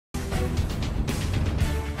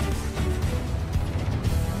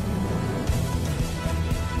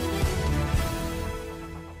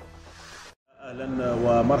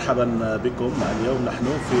ومرحبا بكم. اليوم نحن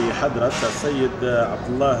في حضرة السيد عبد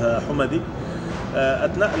الله حمدي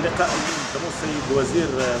أثناء اللقاء اللي السيد وزير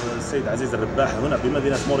السيد عزيز الرباح هنا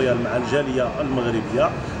بمدينة موريال مع الجالية المغربية.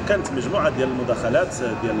 كانت مجموعة ديال المداخلات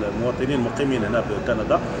ديال المواطنين المقيمين هنا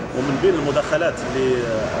بكندا، ومن بين المداخلات اللي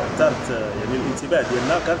اثارت يعني الانتباه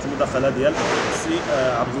ديالنا كانت المداخلة ديال السي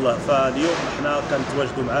عبد الله. فاليوم حنا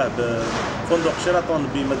كنتواجدوا معاه بفندق شيراتون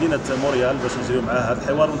بمدينة موريال باش نجريو معاه هذا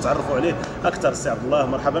الحوار ونتعرفوا عليه أكثر. سي عبد الله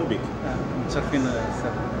مرحبا بك. متشرفين.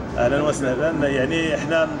 اهلا وسهلا. يعني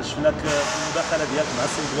احنا شفناك في المداخله ديالك مع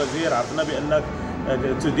السيد الوزير، عرفنا بانك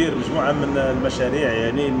تدير مجموعه من المشاريع،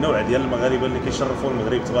 يعني النوع ديال المغاربه اللي كيشرفوا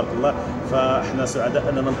المغرب تبارك الله، فاحنا سعداء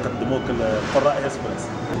اننا نقدموك القراء هيسبريس.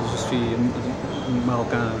 Je suis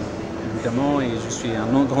marocain évidemment et je suis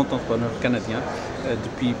un grand entrepreneur canadien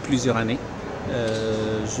depuis plusieurs années.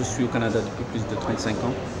 Je suis au Canada depuis plus de 35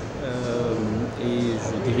 ans. Et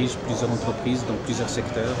je dirige plusieurs entreprises dans plusieurs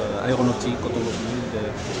secteurs, aéronautique, automobile,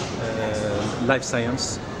 life science.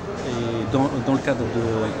 Et dans le cadre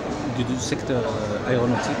du secteur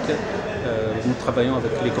aéronautique, nous travaillons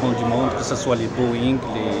avec les grands du monde, que ce soit les Boeing,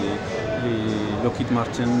 les Lockheed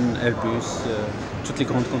Martin, Airbus, toutes les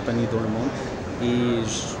grandes compagnies dans le monde. Et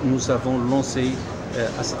nous avons lancé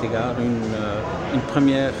à cet égard une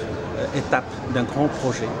première étape d'un grand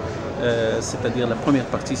projet. C'est-à-dire la première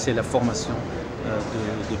partie, c'est la formation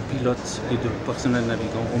de pilotes et de personnel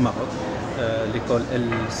navigant au Maroc. L'école,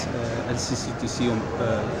 elle se situe ici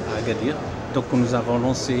à Agadir. Donc nous avons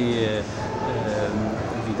lancé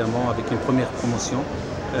évidemment avec une première promotion.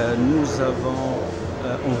 Nous avons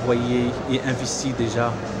envoyé et investi déjà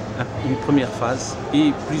une première phase et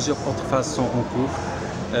plusieurs autres phases sont en cours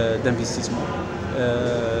d'investissement.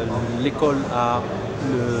 L'école a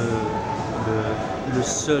le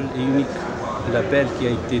seul et unique label qui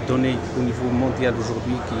a été donné au niveau mondial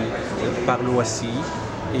aujourd'hui par l'OACI,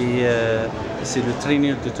 et c'est le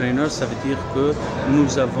trainer de trainer. Ça veut dire que nous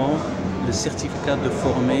avons le certificat de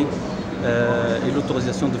former et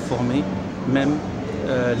l'autorisation de former même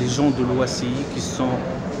les gens de l'OACI qui sont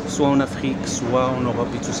soit en Afrique, soit en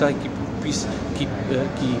Europe et tout ça, et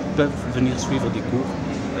qui peuvent venir suivre des cours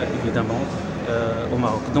évidemment au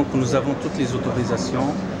Maroc. Donc nous avons toutes les autorisations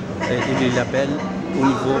et les labels au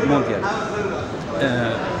niveau mondial.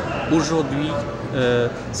 Aujourd'hui,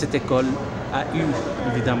 cette école a eu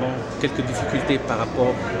évidemment quelques difficultés par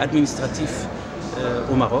rapport administratif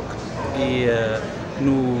au Maroc, et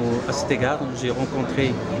à cet égard, j'ai rencontré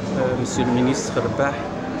Monsieur le ministre Rbah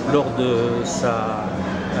lors de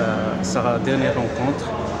sa dernière rencontre.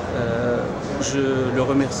 Je le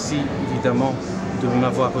remercie évidemment de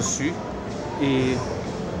m'avoir reçu, et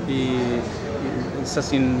ça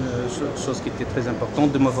c'est une chose qui était très importante,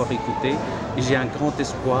 de m'avoir écouté, et j'ai un grand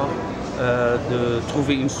espoir de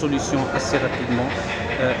trouver une solution assez rapidement.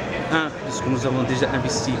 Puisque nous avons déjà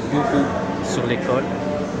investi beaucoup sur l'école,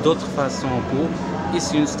 d'autres phases sont en cours, et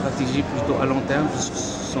c'est une stratégie plutôt à long terme, puisque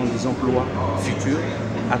ce sont des emplois futurs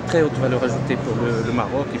à très haute valeur ajoutée pour le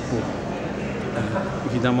Maroc et pour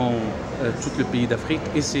évidemment tout le pays d'Afrique,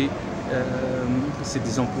 et c'est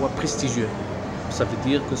des emplois prestigieux. Ça veut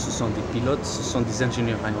dire que ce sont des pilotes, ce sont des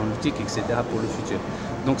ingénieurs aéronautiques, etc. pour le futur.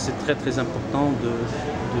 Donc c'est très très important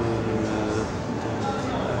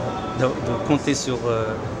de compter sur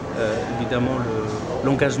évidemment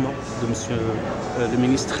l'engagement de Monsieur le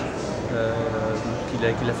ministre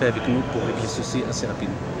qu'il a fait avec nous pour régler ceci assez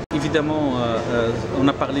rapidement. Évidemment, on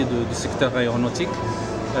a parlé du secteur aéronautique.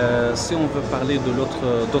 Si on veut parler de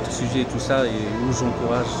d'autres sujets et tout ça, et où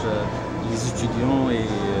j'encourage les étudiants et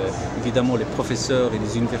évidemment les professeurs et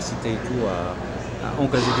les universités et tout à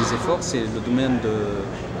engager des efforts, c'est le domaine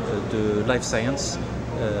de life science,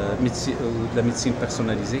 de la médecine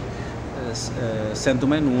personnalisée. C'est un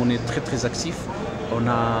domaine où on est très très actif. On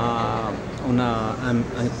a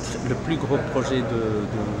le plus gros projet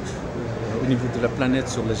au niveau de la planète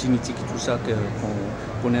sur la génétique et tout ça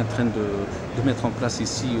qu'on est en train de mettre en place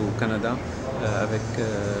ici au Canada, avec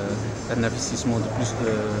un investissement de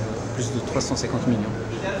plus de 350 millions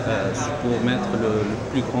pour mettre le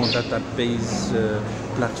plus grand database,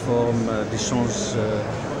 plateforme d'échange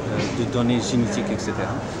de données génétiques, etc.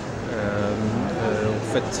 En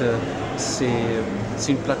fait,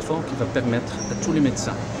 c'est une plateforme qui va permettre à tous les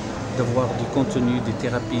médecins d'avoir du contenu, des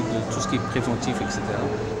thérapies, de tout ce qui est préventif, etc.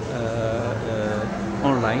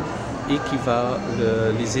 Online, et qui va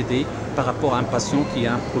les aider par rapport à un patient qui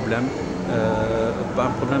a un problème, pas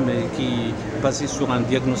un problème, mais qui est basé sur un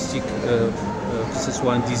diagnostic, que ce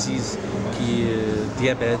soit un disease qui est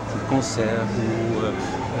diabète, cancer ou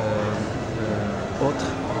autre.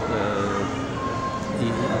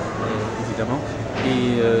 Et évidemment.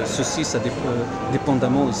 Et ceci, ça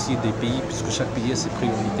dépendamment aussi des pays, puisque chaque pays a ses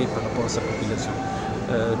priorités par rapport à sa population.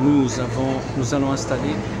 Nous allons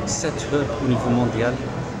installer 7 hubs au niveau mondial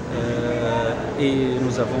et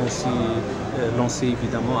nous avons aussi lancé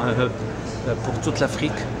évidemment un hub pour toute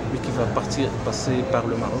l'Afrique, mais qui va passer par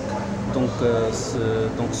le Maroc. Donc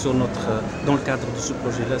dans le cadre de ce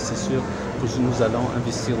projet-là, c'est sûr que nous allons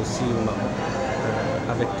investir aussi au Maroc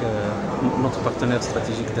avec notre partenaire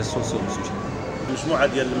stratégique d'assaut sur le sujet. مجموعة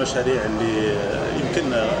ديال المشاريع اللي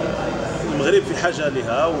يمكن المغرب في حاجة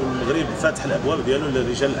لها، والمغرب فاتح الأبواب ديالو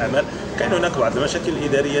لرجال الأعمال. كاين هناك بعض المشاكل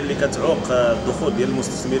الإدارية اللي كتعوق الدخول ديال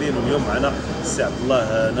المستثمرين، واليوم معنا السي عبد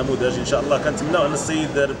الله نموذج. إن شاء الله كنتمناو أن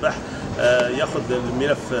السيد رباح ياخذ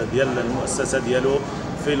الملف ديال المؤسسة ديالو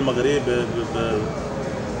في المغرب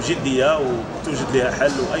بجديه وتوجد لها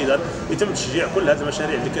حل، وايضا يتم تشجيع كل هذه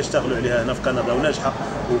المشاريع اللي كيشتغلوا عليها هنا في كندا وناجحه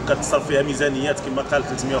وكتصرف فيها ميزانيات كما قال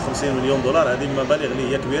 350 مليون دولار. هذه مبالغ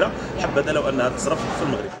اللي هي كبيره، حبذا لو انها تصرف في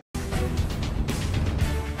المغرب.